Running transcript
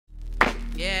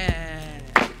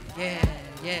Yeah,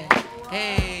 yeah.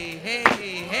 Hey, hey,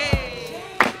 hey.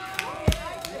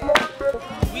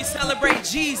 We celebrate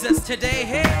Jesus today.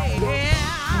 Hey,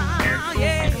 yeah,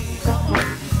 yeah.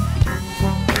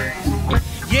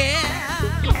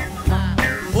 Yeah.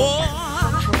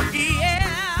 Oh,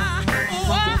 yeah.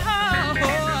 Oh,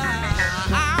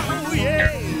 oh,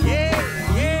 yeah,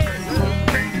 yeah, yeah.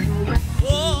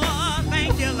 Oh,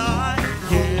 thank you, Lord.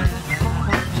 Yeah.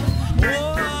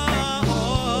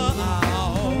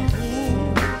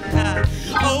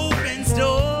 Opens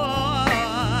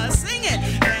doors, sing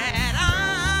it, that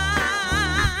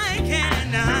I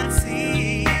cannot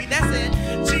see. That's it.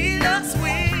 Jesus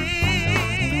will.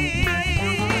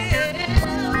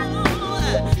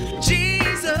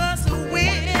 Jesus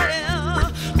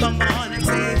will. Come on and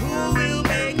say, who will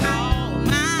make all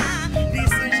my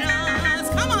decisions?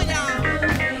 Come on, y'all.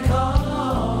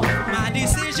 My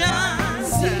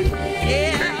decisions.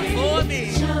 Yeah, for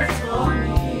me.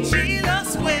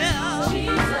 Jesus will.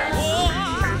 Oh,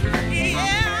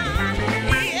 yeah,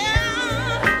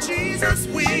 yeah. Jesus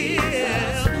will.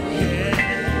 Yeah.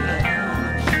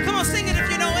 Come on, sing it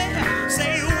if you know it.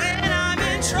 Say when I'm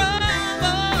in trouble.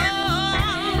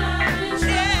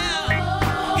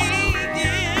 Yeah, He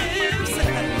gives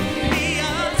me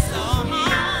a song.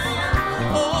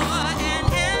 Oh,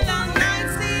 and in the night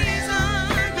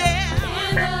season,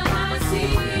 yeah.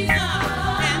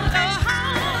 And the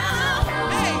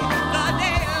hey, the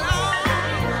day long.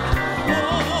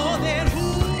 Oh, then who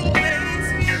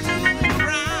makes me do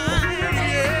right?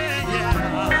 Yeah,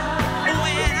 yeah.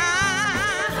 When I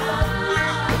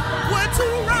were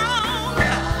too wrong.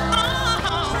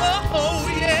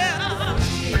 Oh, yeah.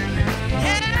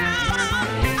 Yeah,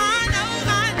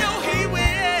 I know He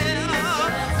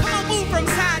will. Come on, move from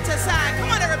side to side.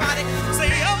 Come on, everybody.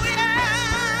 Say, oh, yeah.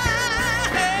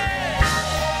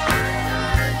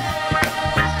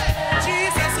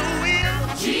 Jesus will.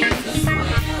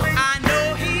 I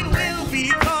know He will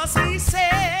because He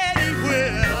said He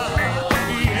will.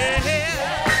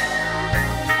 Yeah.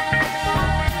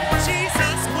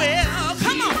 Jesus will.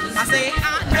 Come on. I say, I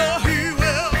know He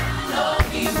will.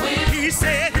 He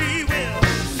said He will.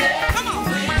 Come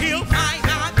on. He'll fight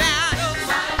my battle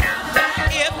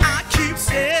if I keep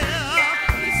still.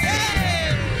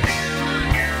 Yeah.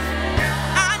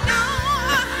 I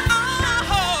know.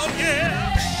 Oh, yeah.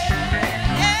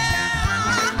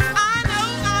 Yeah,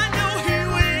 I know He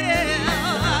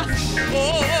will.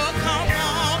 Oh, come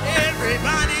on,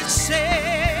 everybody say,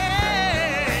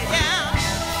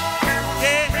 yeah,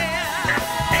 yeah,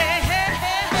 hey, hey,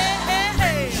 hey, hey,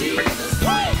 hey.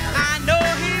 I know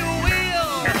He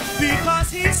will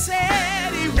because He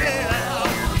said He will.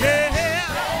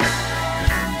 Yeah,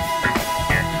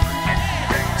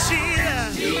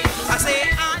 Jesus, I say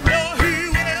I know He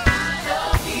will.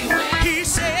 He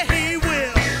said He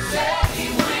will.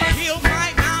 He'll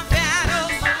fight my battle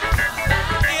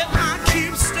if I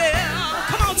keep still.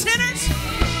 Come on, tenors.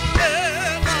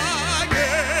 If I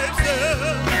get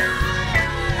still.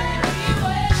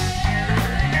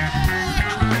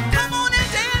 Come on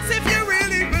and dance if you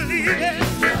really believe it.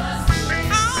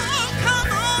 Oh,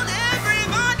 come on,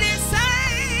 everybody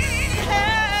say,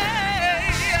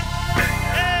 hey,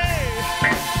 hey,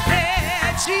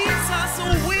 hey, Jesus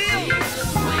will.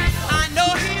 I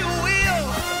know He will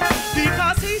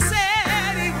because He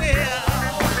said He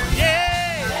will.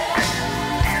 Yeah.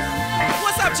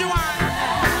 What's up, Juwan?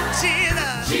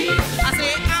 Jesus. I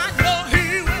say, I know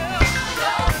He will.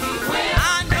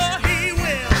 I know He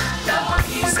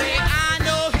will. Say, I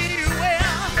know He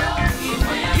will.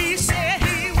 He said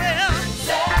He will.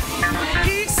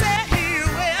 He said He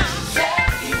will.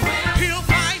 He'll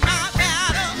fight my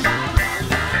battle.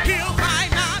 He'll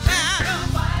fight my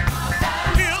battle.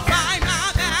 He'll fight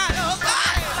my battle.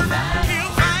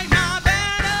 He'll fight my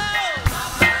battle.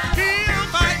 He'll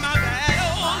fight my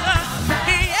battle.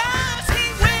 Yes, He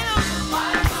will.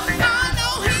 I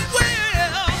know He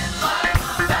will.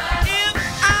 If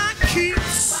I keep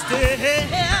still.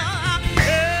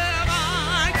 If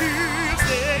I keep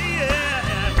still.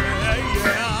 Yeah.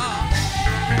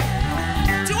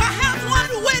 Do I have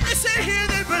one witness in here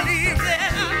that believes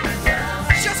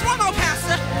it? Just one more,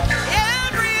 Pastor.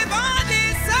 Everybody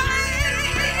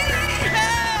say,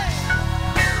 hey.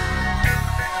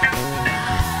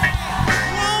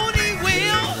 Won't He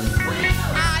will?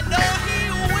 I know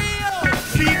He will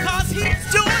because He's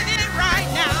doing it right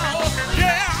now.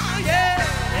 Yeah,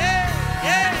 yeah, yeah,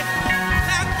 yeah.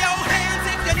 Clap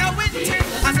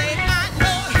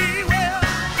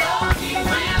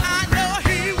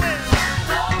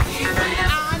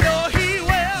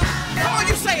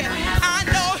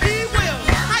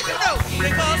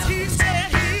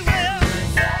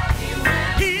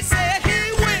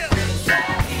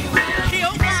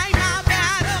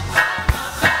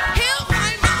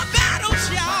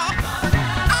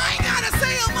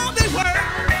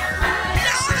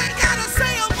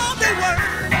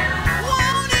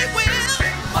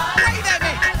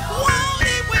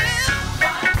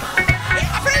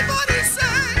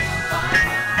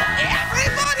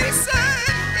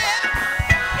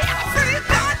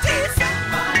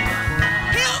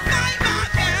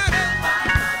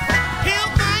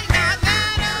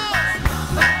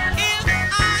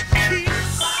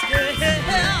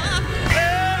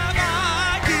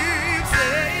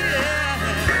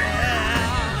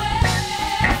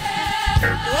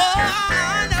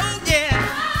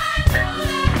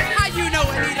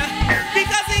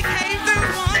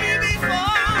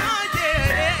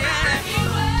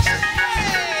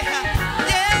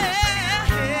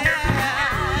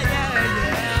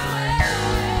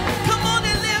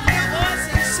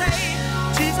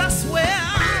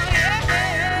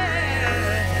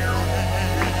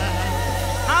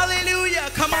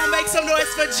some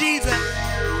noise for Jesus.